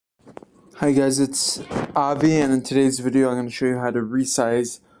Hi guys, it's Avi, and in today's video I'm going to show you how to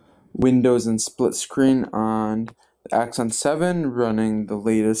resize Windows and split screen on the Axon 7 running the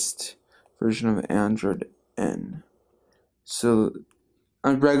latest version of Android N. So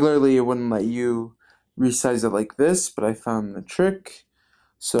regularly it wouldn't let you resize it like this, but I found the trick.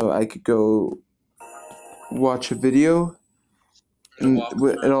 So I could go watch a video and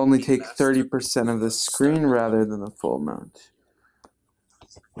it'll only take 30% of the screen rather than the full amount.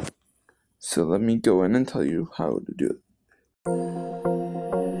 So let me go in and tell you how to do it.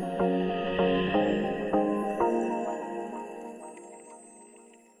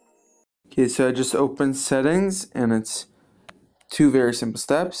 Okay, so I just opened settings and it's two very simple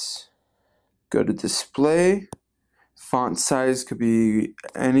steps. Go to display. Font size could be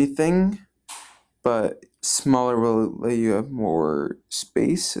anything, but smaller will let you have more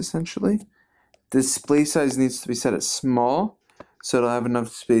space essentially. Display size needs to be set at small, so it'll have enough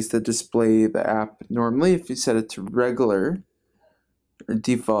space to display the app normally. If you set it to regular or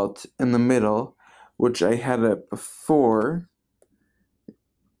default in the middle, which I had it before,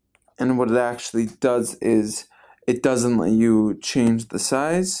 and what it actually does is it doesn't let you change the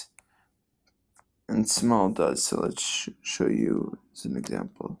size, and small does. So let's show you as an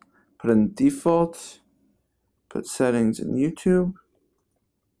example. Put in default, put settings in YouTube.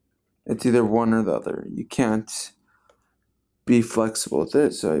 It's either one or the other. You can't be flexible with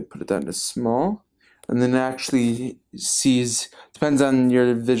it, so I put it down to small. And then it actually sees, depends on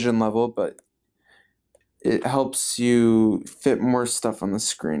your vision level, but it helps you fit more stuff on the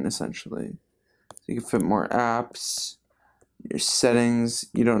screen essentially. So you can fit more apps, your settings.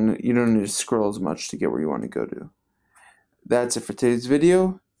 You don't need to scroll as much to get where you want to go to. That's it for today's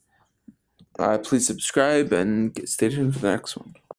video. Please subscribe and stay tuned for the next one.